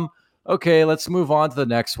 okay, let's move on to the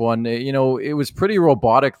next one. It was pretty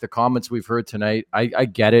robotic, the comments we've heard tonight. I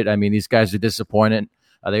get it. I mean, these guys are disappointed.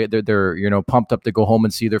 They're pumped up to go home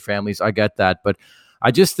and see their families. I get that. But I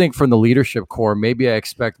just think from the leadership core, maybe I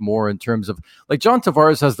expect more in terms of, like, John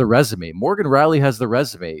Tavares has the resume. Morgan Rielly has the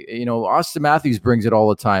resume. Austin Matthews brings it all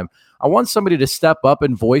the time. I want somebody to step up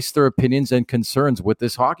and voice their opinions and concerns with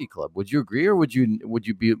this hockey club. Would you agree, or would you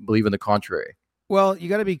believe in the contrary? Well, you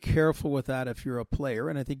got to be careful with that if you're a player,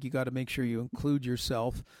 and I think you got to make sure you include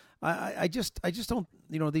yourself. I just don't,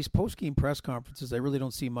 these post-game press conferences, I really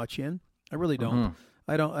don't see much in. I really don't. Mm-hmm.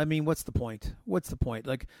 I mean, what's the point?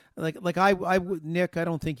 Like I would, Nick, I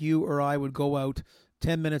don't think you or I would go out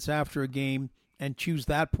 10 minutes after a game and choose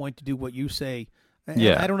that point to do what you say.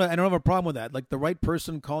 Yeah. I don't have a problem with that. Like, the right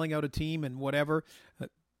person calling out a team and whatever,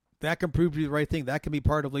 that can prove to be the right thing. That can be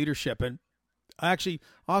part of leadership. And actually,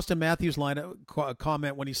 Austin Matthews'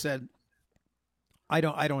 comment when he said, I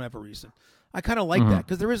don't have a reason. I kind of like that,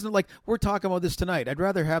 because there isn't, like, we're talking about this tonight. I'd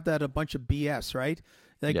rather have that a bunch of BS, right?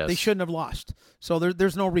 Like, yes. They shouldn't have lost. So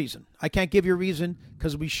there's no reason. I can't give you a reason,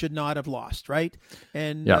 because we should not have lost, right?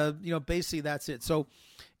 And, basically that's it. So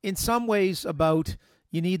in some ways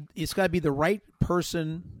it's got to be the right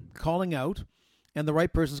person calling out, and the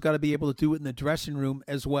right person's got to be able to do it in the dressing room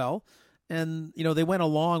as well. And, they went a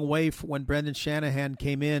long way when Brendan Shanahan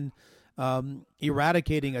came in,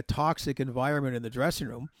 eradicating a toxic environment in the dressing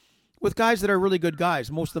room with guys that are really good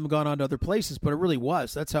guys. Most of them have gone on to other places, but it really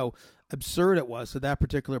was. That's how absurd it was at that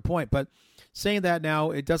particular point. But saying that now,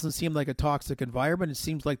 it doesn't seem like a toxic environment. It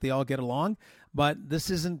seems like they all get along, but this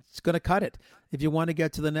isn't going to cut it if you want to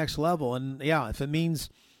get to the next level. And, if it means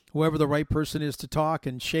whoever the right person is to talk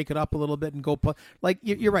and shake it up a little bit and go, like,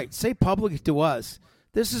 you're right, say publicly to us,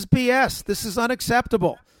 this is BS. This is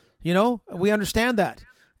unacceptable. We understand that.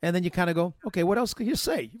 And then you kind of go, okay, what else can you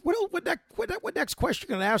say? What next question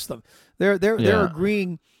can I ask them? They're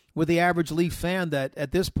agreeing with the average Leaf fan that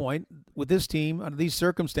at this point, with this team, under these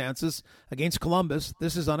circumstances, against Columbus,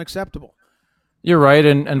 this is unacceptable. You're right.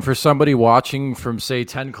 And for somebody watching from, say,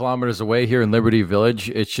 10 kilometers away here in Liberty Village,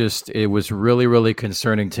 it was really, really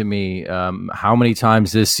concerning to me how many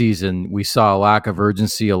times this season we saw a lack of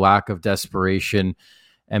urgency, a lack of desperation.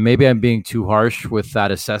 And maybe I'm being too harsh with that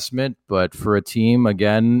assessment, but for a team,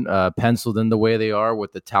 again, penciled in the way they are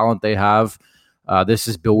with the talent they have, this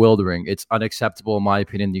is bewildering. It's unacceptable, in my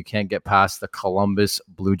opinion. You can't get past the Columbus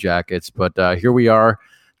Blue Jackets. But here we are,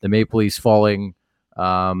 the Maple Leafs falling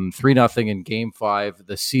 3-0 in Game 5.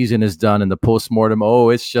 The season is done, and the postmortem,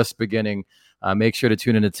 it's just beginning. Make sure to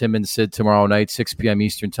tune in to Tim and Sid tomorrow night, 6 p.m.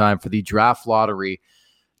 Eastern time, for the draft lottery.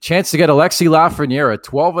 Chance to get Alexi Lafreniere, a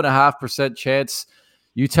 12.5% chance.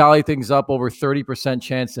 You tally things up, over 30%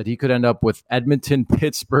 chance that he could end up with Edmonton,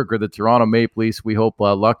 Pittsburgh, or the Toronto Maple Leafs. We hope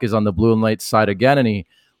luck is on the blue and white side again, and he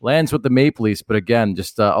lands with the Maple Leafs. But again,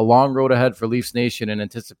 just a long road ahead for Leafs Nation in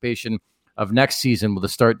anticipation of next season with a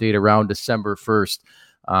start date around December 1st.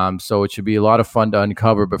 So it should be a lot of fun to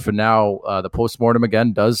uncover. But for now, the postmortem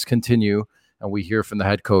again does continue, and we hear from the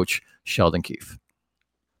head coach, Sheldon Keefe.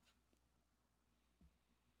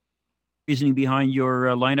 Reasoning behind your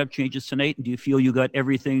lineup changes tonight? Do you feel you got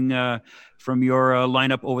everything from your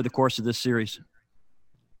lineup over the course of this series?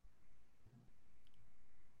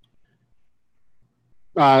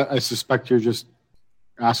 I suspect you're just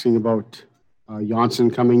asking about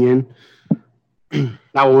Johnsson coming in.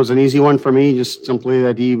 That one was an easy one for me, just simply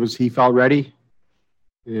that he felt ready.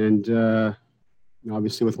 And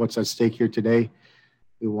obviously with what's at stake here today,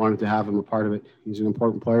 we wanted to have him a part of it. He's an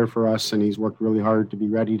important player for us, and he's worked really hard to be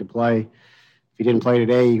ready to play. If he didn't play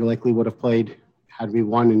today, he likely would have played had we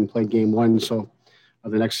won and played Game 1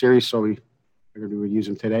 of the next series, so we figured we would use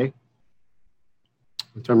him today.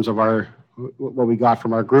 In terms of what we got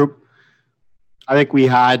from our group, I think we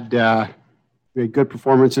had good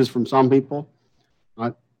performances from some people,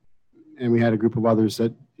 and we had a group of others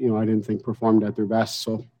that I didn't think performed at their best.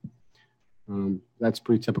 So that's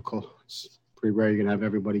pretty typical. It's pretty rare you're going to have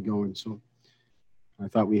everybody going. So I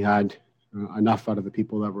thought we had enough out of the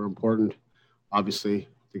people that were important, obviously,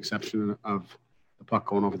 with the exception of the puck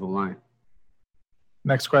going over the line.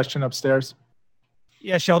 Next question upstairs.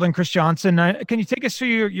 Yeah, Sheldon, Chris Johnson. Can you take us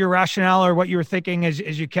through your rationale or what you were thinking as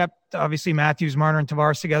you kept, obviously, Matthews, Marner, and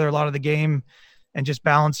Tavares together a lot of the game, and just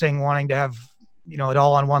balancing wanting to have it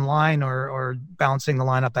all on one line or balancing the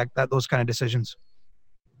lineup, that those kind of decisions?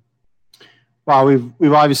 Well,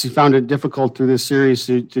 we've obviously found it difficult through this series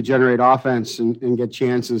to generate offense and get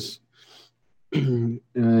chances, and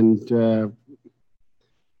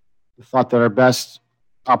thought that our best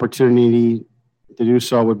opportunity to do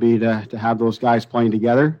so would be to have those guys playing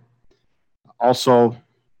together. Also,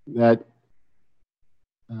 that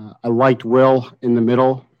I liked Will in the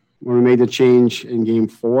middle when we made the change in Game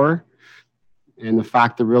 4, and the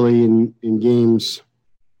fact that really in Games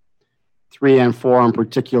 3 and 4 in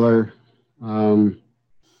particular,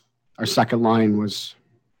 our second line was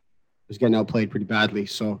getting outplayed pretty badly.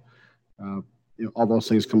 So, all those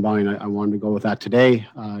things combined, I wanted to go with that today.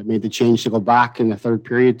 I made the change to go back in the third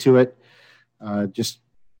period to it, just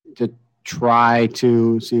to try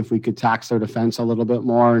to see if we could tax their defense a little bit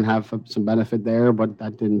more and have some benefit there, but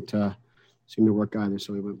that didn't seem to work either,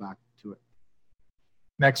 so we went back to it.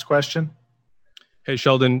 Next question. Hey,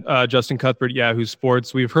 Sheldon, Justin Cuthbert, Yahoo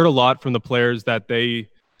Sports. We've heard a lot from the players that they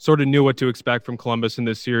sort of knew what to expect from Columbus in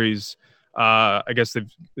this series. I guess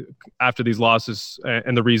after these losses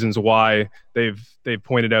and the reasons why, they've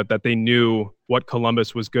pointed out that they knew what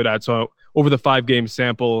Columbus was good at. So over the 5-game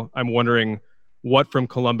sample, I'm wondering what from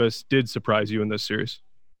Columbus did surprise you in this series?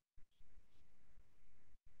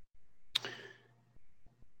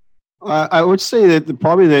 I would say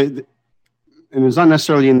that and it's not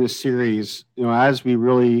necessarily in this series, as we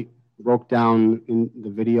really broke down in the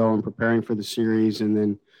video and preparing for the series and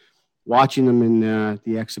then watching them in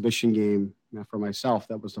the exhibition game for myself,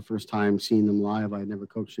 that was the first time seeing them live. I had never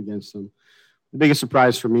coached against them. The biggest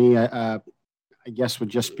surprise for me, I guess, would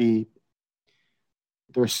just be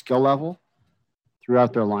their skill level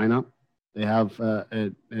throughout their lineup. They have,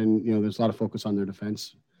 there's a lot of focus on their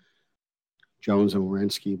defense, Jones and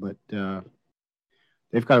Werenski, but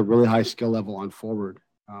they've got a really high skill level on forward.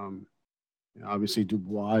 Obviously,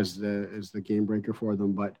 Dubois is the game breaker for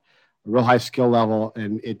them, but a real high skill level,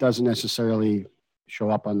 and it doesn't necessarily show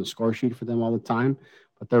up on the score sheet for them all the time,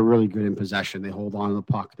 but they're really good in possession. They hold on to the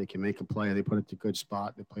puck. They can make a play. They put it to a good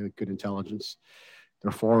spot. They play with good intelligence.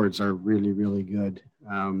 Their forwards are really, really good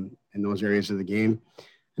in those areas of the game.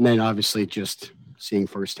 And then obviously just seeing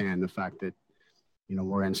firsthand the fact that,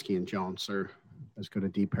 Werenski and Jones are as good a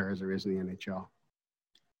deep pair as there is in the NHL.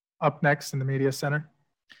 Up next in the media center.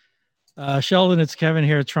 Sheldon, it's Kevin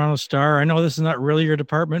here at Toronto Star. I know this is not really your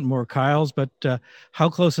department, more Kyle's, but how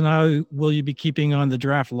close an eye will you be keeping on the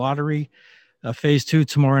draft lottery phase 2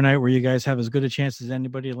 tomorrow night, where you guys have as good a chance as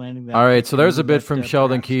anybody landing that? All right, so there's a bit from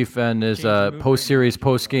Sheldon Keefe and his post-series,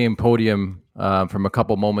 post-game podium from a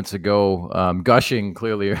couple moments ago, gushing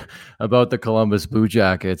clearly about the Columbus Blue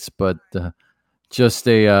Jackets, but just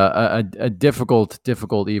a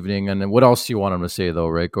difficult evening. And what else do you want him to say, though,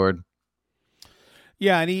 right, Gord?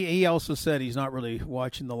 Yeah, and he also said he's not really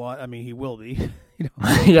watching the lot. I mean, he will be.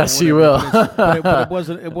 Yes, he will. But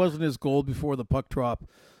it wasn't his goal before the puck drop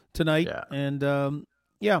tonight. Yeah. And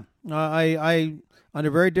I under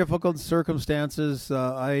very difficult circumstances,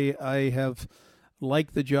 I have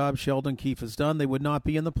liked the job Sheldon Keefe has done. They would not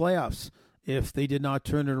be in the playoffs if they did not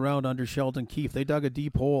turn it around under Sheldon Keefe. They dug a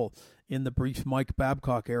deep hole in the brief Mike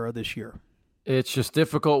Babcock era this year. It's just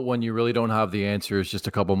difficult when you really don't have the answers just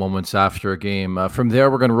a couple moments after a game. From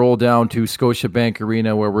there, we're going to roll down to Scotiabank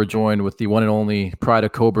Arena, where we're joined with the one and only pride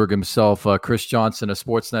of Coburg himself, Chris Johnson of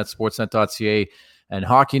Sportsnet, sportsnet.ca, and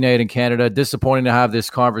Hockey Night in Canada. Disappointing to have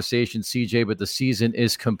this conversation, CJ, but the season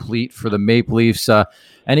is complete for the Maple Leafs.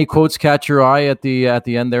 Any quotes catch your eye at the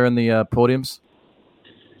end there in the podiums?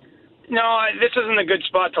 No, this isn't a good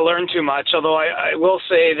spot to learn too much, although I will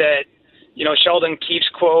say that, Sheldon Keefe's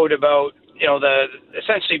quote about, the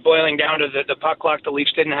essentially boiling down to the puck luck the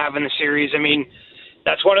Leafs didn't have in the series. I mean,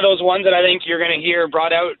 that's one of those ones that I think you're going to hear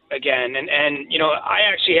brought out again. And I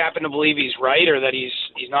actually happen to believe he's right, or that he's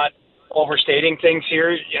not overstating things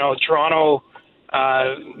here. Toronto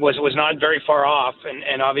was not very far off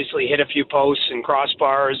and obviously hit a few posts and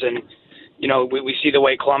crossbars. And, we see the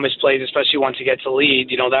way Columbus plays, especially once he gets a lead.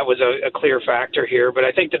 That was a clear factor here. But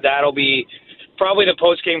I think that'll be probably the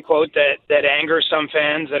post-game quote that angers some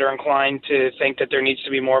fans that are inclined to think that there needs to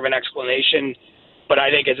be more of an explanation. But I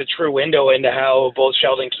think it's a true window into how both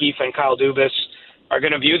Sheldon Keefe and Kyle Dubas are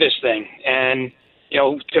going to view this thing. And,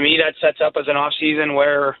 to me, that sets up as an off-season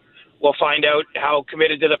where we'll find out how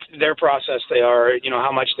committed to their process they are,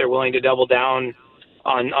 how much they're willing to double down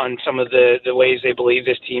on some of the ways they believe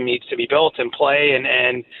this team needs to be built and play,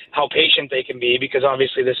 and how patient they can be, because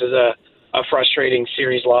obviously this is a frustrating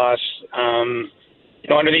series loss,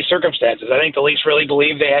 under these circumstances. I think the Leafs really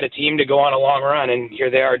believe they had a team to go on a long run, and here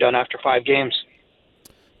they are done after 5 games.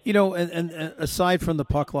 And aside from the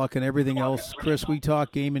puck luck and everything else, Chris, we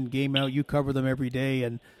talk game in, game out. You cover them every day,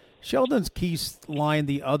 and Sheldon Keefe's line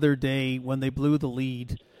the other day when they blew the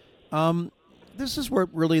lead, this is what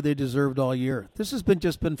really they deserved all year. This has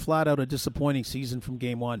been flat out a disappointing season from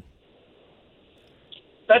game one.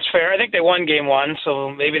 That's fair. I think they won game one,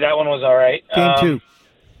 so maybe that one was all right. Game two.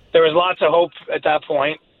 There was lots of hope at that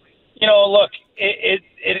point. Look,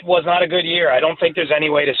 it was not a good year. I don't think there's any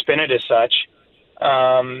way to spin it as such.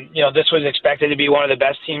 This was expected to be one of the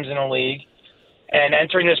best teams in the league. And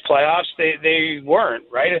entering this playoffs, they weren't,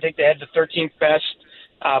 right? I think they had the 13th best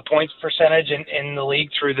points percentage in the league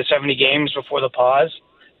through the 70 games before the pause.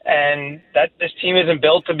 And that this team isn't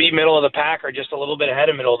built to be middle of the pack or just a little bit ahead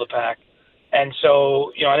of middle of the pack. And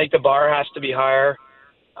so, I think the bar has to be higher.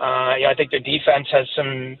 I think their defense has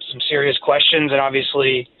some serious questions. And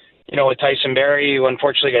obviously, with Tyson Barrie, who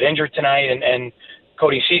unfortunately got injured tonight, and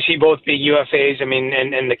Cody Ceci both being UFAs,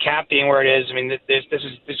 and the cap being where it is,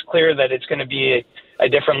 it's clear that it's going to be a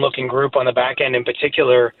different looking group on the back end in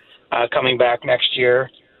particular coming back next year.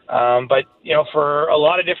 But for a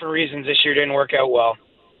lot of different reasons, this year didn't work out well.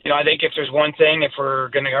 I think if there's one thing, if we're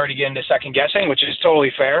going to already get into second guessing, which is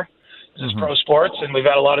totally fair, this is pro sports, and we've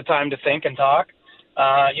had a lot of time to think and talk.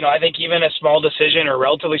 I think even a small decision or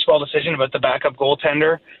relatively small decision about the backup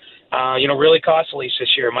goaltender, really cost the Leafs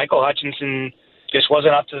this year. Michael Hutchinson just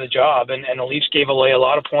wasn't up to the job, and the Leafs gave away a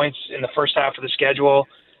lot of points in the first half of the schedule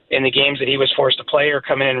in the games that he was forced to play or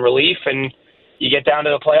come in relief. And you get down to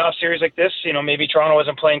the playoff series like this, maybe Toronto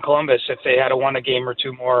wasn't playing Columbus if they had won a game or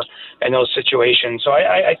two more in those situations. So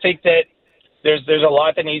I think that there's a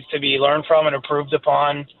lot that needs to be learned from and improved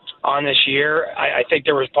upon on this year. I think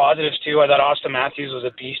there was positives too. I thought Austin Matthews was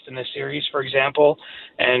a beast in this series, for example.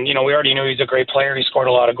 And, we already knew he's a great player. He scored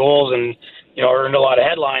a lot of goals and, earned a lot of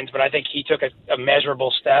headlines, but I think he took a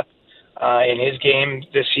measurable step in his game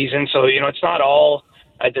this season. So, it's not all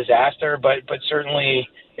a disaster, but certainly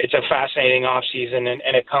it's a fascinating offseason,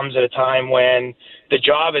 and it comes at a time when the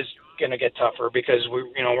job is going to get tougher because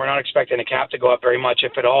we're not expecting the cap to go up very much,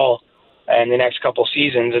 if at all, in the next couple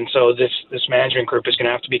seasons. And so this management group is going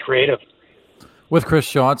to have to be creative. With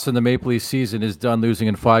Chris Johnson, the Maple Leafs season is done, losing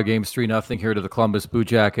in 5 games, 3-0 here to the Columbus Blue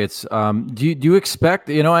Jackets. Do you expect,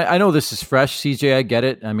 I know this is fresh, CJ, I get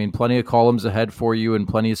it. Plenty of columns ahead for you and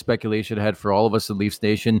plenty of speculation ahead for all of us in Leafs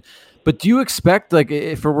Nation. But do you expect,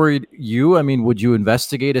 if it were you, would you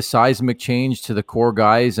investigate a seismic change to the core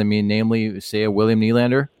guys? Namely, say, a William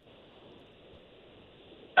Nylander?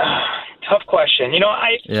 Tough question.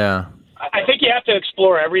 I think you have to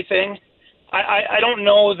explore everything. I don't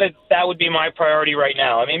know that would be my priority right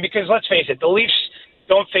now. Because let's face it, the Leafs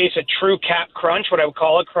don't face a true cap crunch, what I would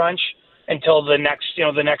call a crunch, until the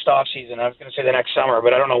next off season. I was going to say the next summer,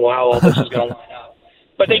 but I don't know how all this is going to line up.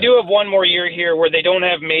 But they do have one more year here where they don't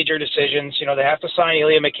have major decisions. They have to sign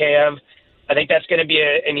Ilya Mikheyev. I think that's going to be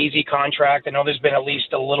an easy contract. I know there's been at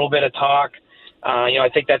least a little bit of talk. I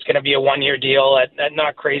think that's going to be a 1-year deal at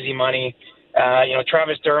not crazy money.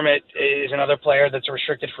 Travis Dermott is another player that's a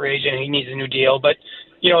restricted free agent. He needs a new deal. But,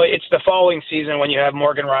 it's the following season when you have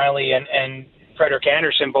Morgan Riley and Frederik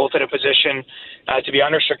Andersen both in a position to be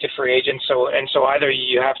unrestricted free agents. So either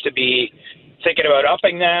you have to be thinking about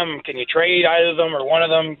upping them. Can you trade either of them or one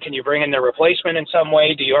of them? Can you bring in their replacement in some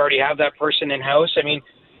way? Do you already have that person in-house?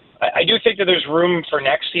 I do think that there's room for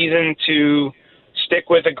next season to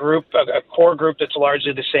stick with a core group that's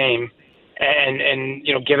largely the same. And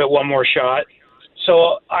give it one more shot.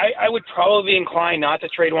 So I would probably be inclined not to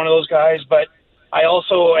trade one of those guys, but I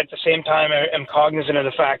also at the same time am cognizant of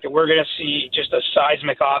the fact that we're going to see just a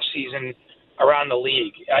seismic offseason around the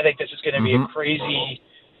league. I think this is going to be a crazy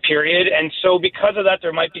period, and so because of that,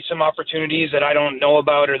 there might be some opportunities that I don't know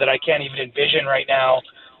about or that I can't even envision right now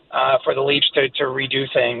for the Leafs to redo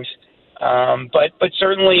things. But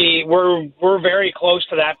certainly we're very close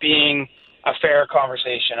to that being a fair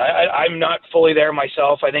conversation. I'm not fully there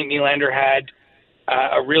myself. I think Nylander had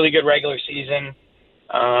a really good regular season.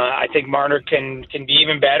 I think Marner can be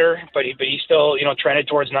even better, but he still trended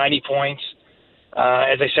towards 90 points.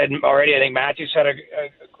 As I said already, I think Matthews had a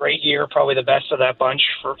great year, probably the best of that bunch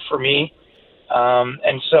for me.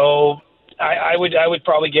 And so I would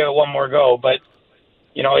probably give it one more go, but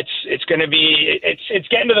it's going to be it's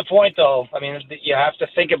getting to the point though. You have to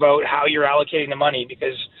think about how you're allocating the money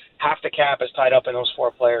because half the cap is tied up in those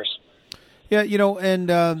 4 players. Yeah,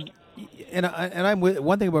 and I'm with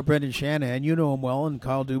one thing about Brendan Shanahan. You know him well, and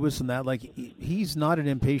Kyle Dubas, and that he's not an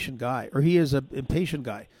impatient guy, or he is an impatient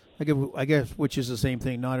guy. I guess which is the same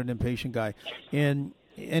thing, not an impatient guy, and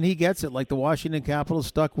he gets it. Like the Washington Capitals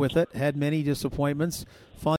stuck with it, had many disappointments.